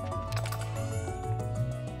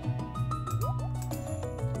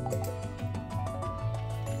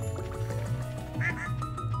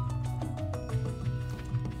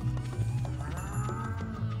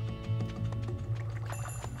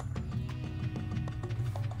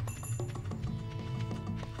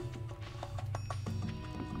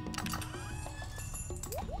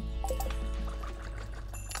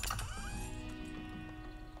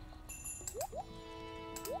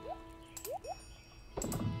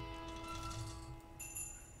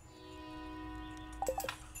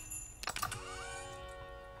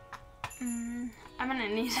 I'm gonna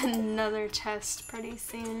need another chest pretty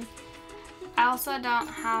soon. I also don't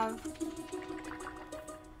have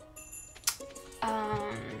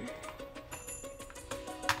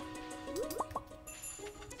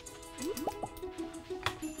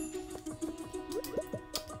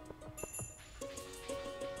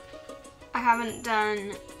I haven't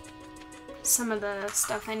done some of the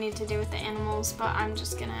stuff I need to do with the animals, but I'm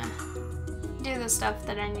just gonna do the stuff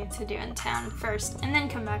that I need to do in town first and then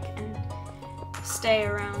come back and stay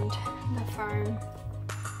around the farm.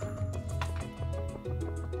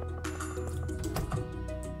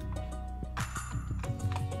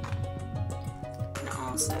 And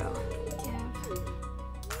also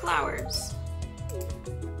give flowers.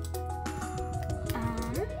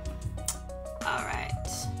 Alright.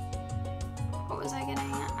 What was I getting?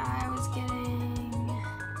 I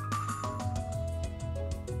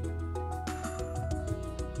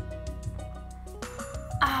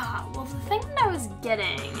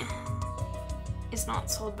getting is not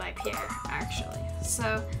sold by Pierre, actually.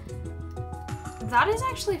 So that is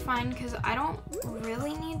actually fine because I don't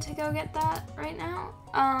really need to go get that right now.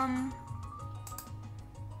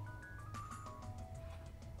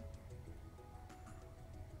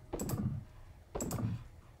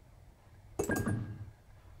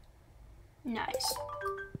 Nice.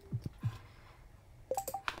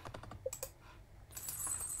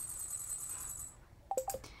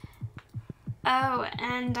 Oh,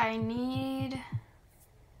 and I need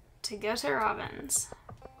to go to Robin's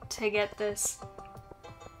to get this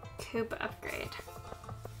coop upgrade.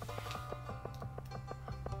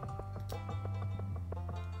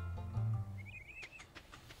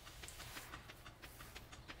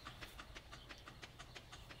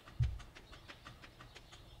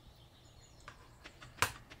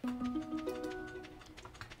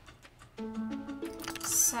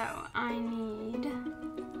 So I need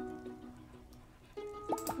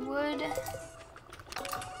wood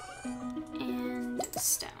and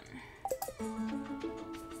stone.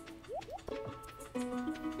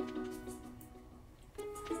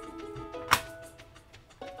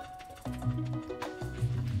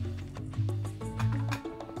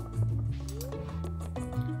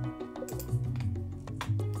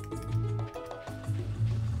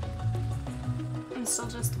 I'm still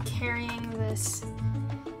just carrying this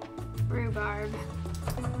rhubarb.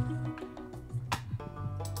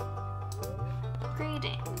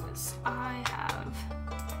 Greetings, I have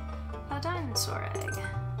a dinosaur egg.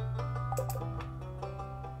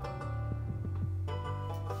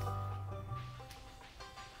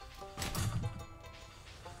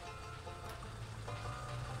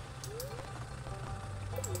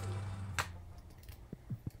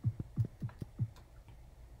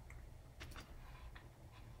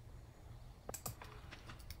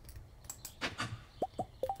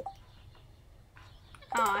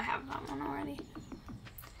 Oh, I have that one already.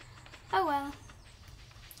 Oh well.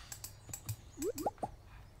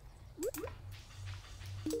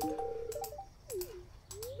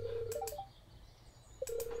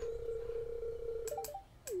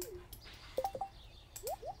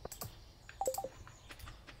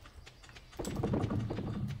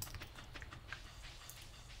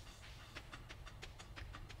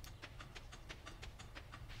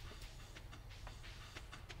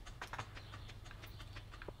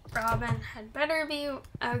 Robin had better be.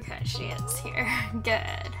 Okay, she is here.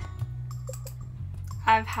 Good.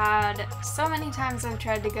 I've had so many times I've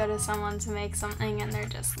tried to go to someone to make something and they're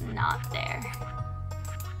just not there.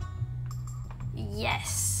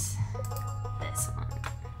 Yes. This one.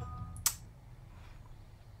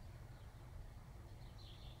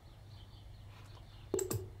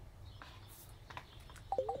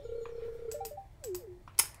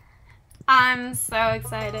 I'm so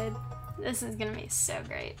excited. This is gonna be so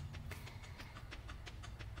great.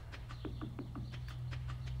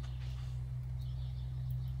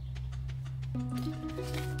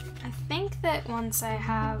 I think that once I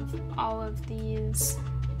have all of these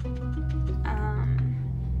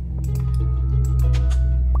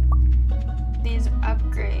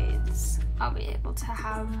upgrades, I'll be able to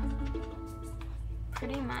have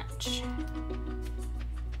pretty much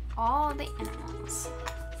all the animals.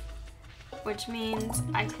 Which means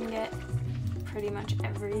I can get pretty much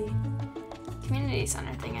every community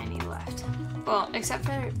center thing I need left. Well, except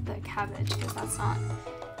for the cabbage, because that's not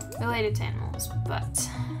related to animals, but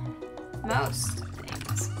most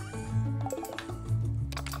things.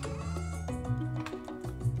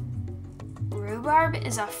 Rhubarb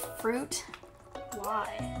is a fruit? Why?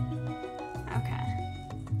 Okay.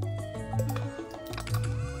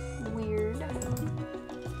 Weird.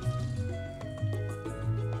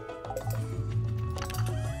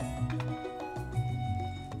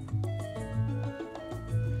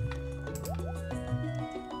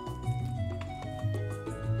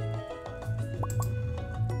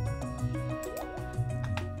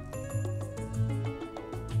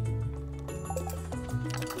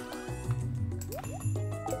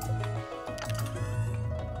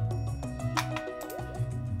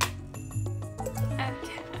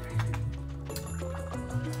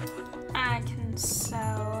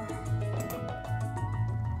 So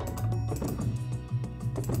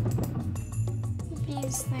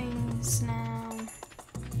these things now.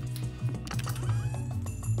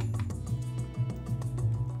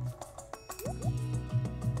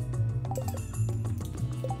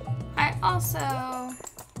 I also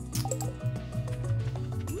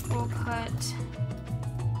will put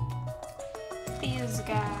these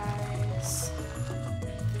guys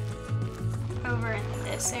over in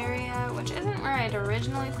this area, which isn't where I'd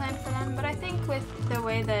originally planned for them, but I think with the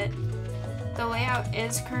way that the layout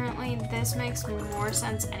is currently, this makes more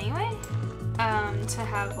sense anyway, to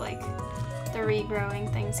have like the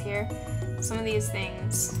regrowing things here. Some of these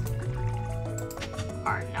things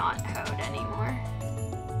are not hoed anymore.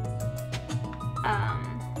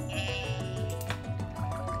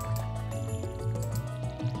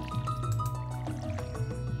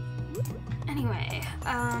 Anyway,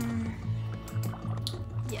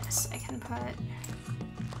 yes, I can put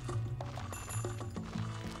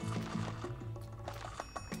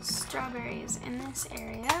strawberries in this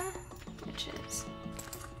area, which is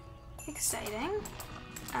exciting.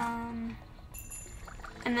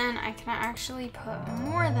 And then I can actually put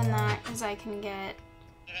more than that because I can get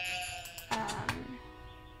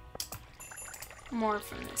more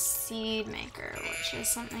from the seed maker, which is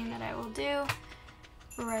something that I will do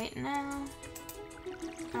right now.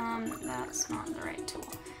 That's not the right tool.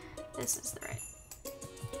 This is the right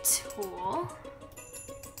tool.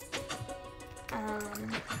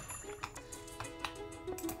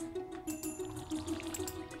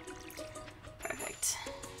 Perfect.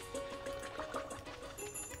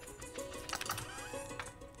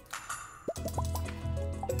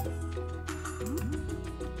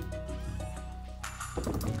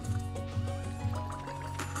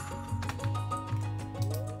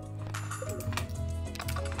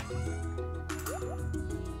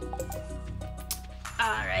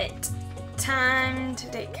 Alright, time to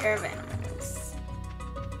take care of animals.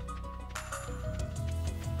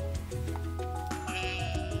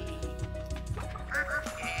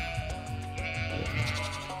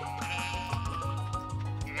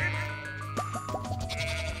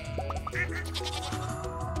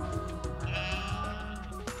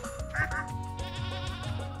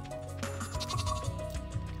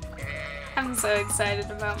 I'm so excited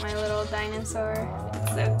about my little dinosaur.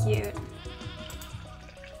 It's so cute.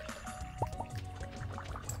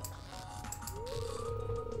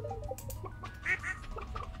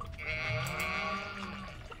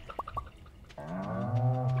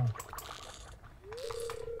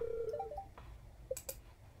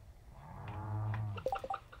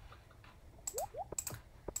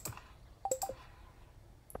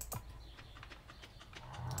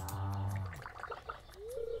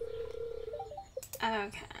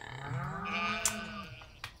 Okay.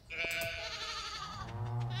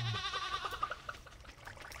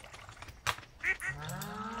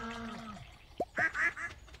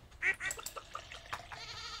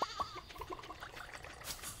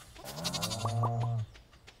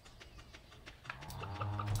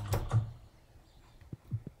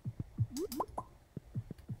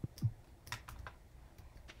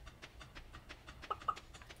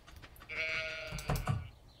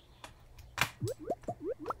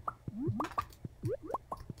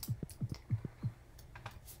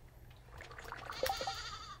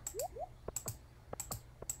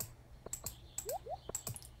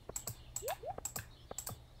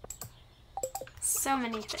 So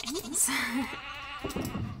many things.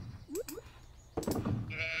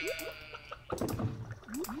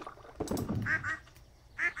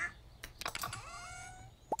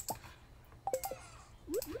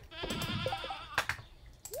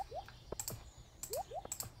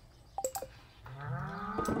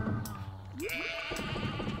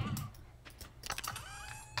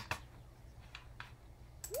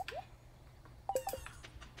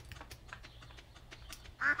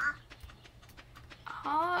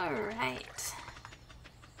 Alright.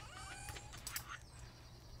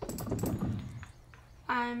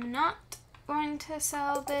 I'm not going to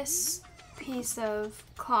sell this piece of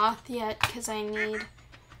cloth yet because I need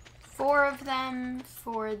 4 of them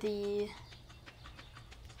for the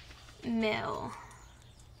mill.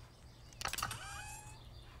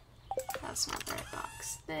 That's not the right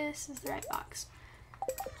box. This is the right box.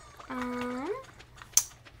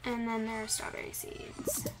 And then there are strawberry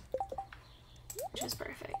seeds, which is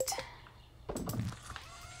perfect.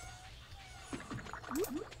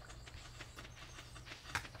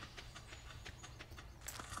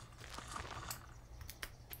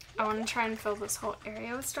 I want to try and fill this whole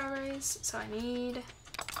area with strawberries, so I need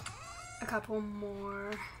a couple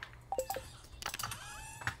more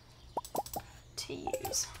to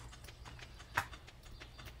use.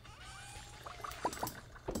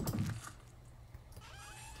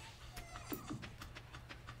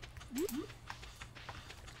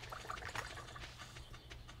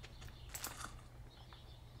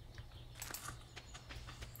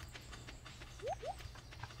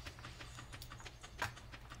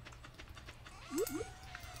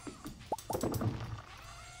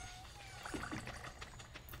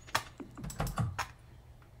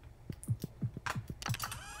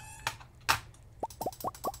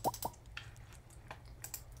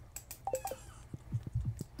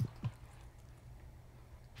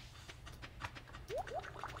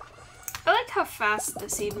 how fast the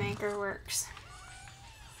seed maker works.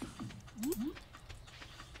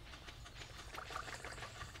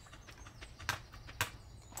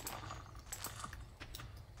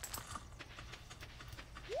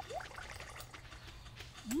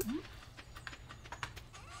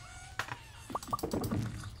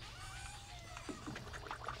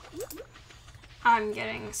 I'm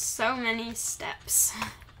getting so many steps.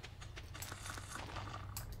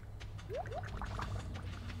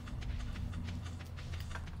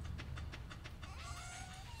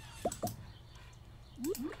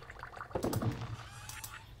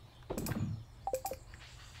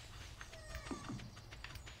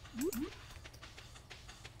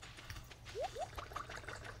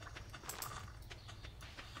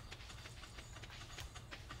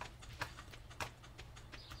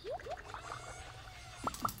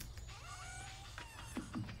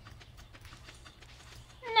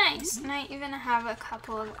 Nice, and I even have a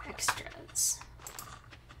couple of extras.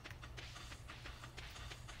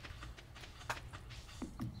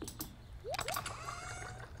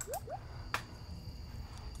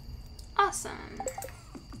 Awesome.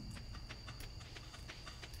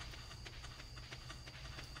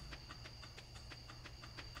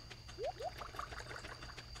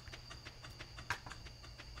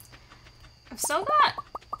 I've still got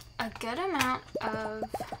a good amount of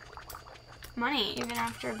money even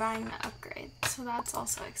after buying the upgrade, so that's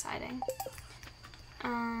also exciting.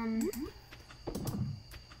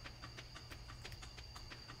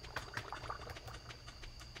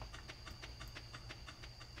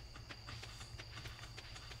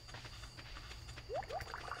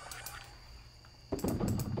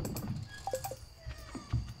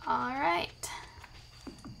 All right.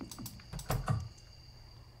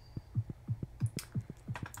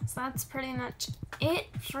 So that's pretty much it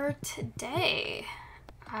for today.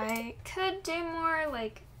 I could do more,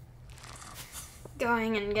 like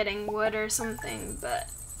going and getting wood or something,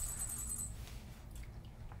 but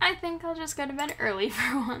I think I'll just go to bed early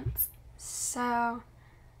for once. So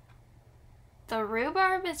the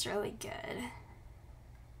rhubarb is really good.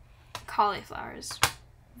 Cauliflower is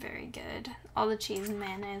very good. All the cheese and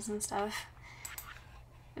mayonnaise and stuff.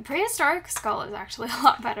 The prehistoric skull is actually a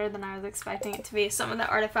lot better than I was expecting it to be. Some of the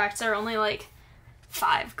artifacts are only like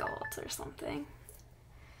 5 gold or something.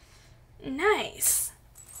 Nice.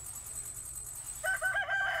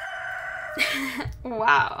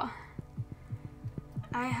 Wow.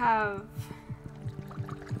 I have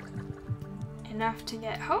enough to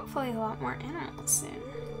get hopefully a lot more animals soon.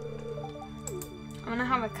 I'm gonna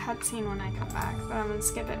have a cutscene when I come back, but I'm gonna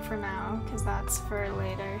skip it for now because that's for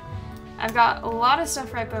later. I've got a lot of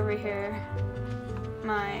stuff right over here.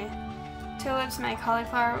 My tulips, my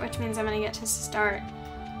cauliflower, which means I'm gonna get to start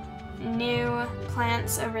new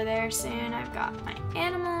plants over there soon. I've got my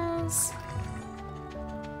animals.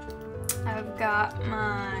 I've got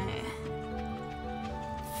my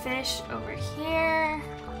fish over here.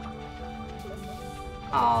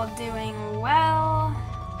 All doing well.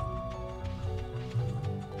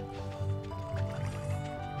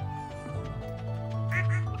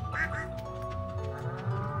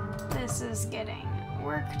 This is getting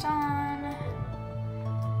worked on.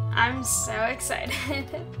 I'm so excited.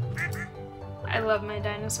 I love my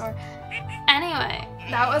dinosaur. Anyway,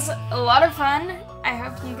 that was a lot of fun. I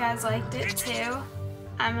hope you guys liked it too.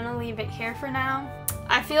 I'm gonna leave it here for now.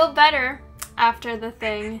 I feel better after the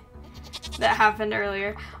thing that happened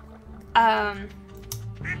earlier.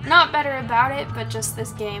 Not better about it, but just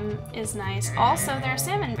this game is nice. Also, there are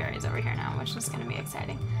salmon berries over here now, which is gonna be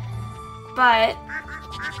exciting. But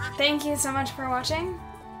thank you so much for watching.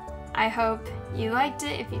 I hope you liked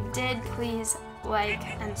it. If you did, please like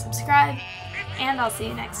and subscribe, and I'll see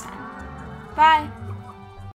you next time. Bye!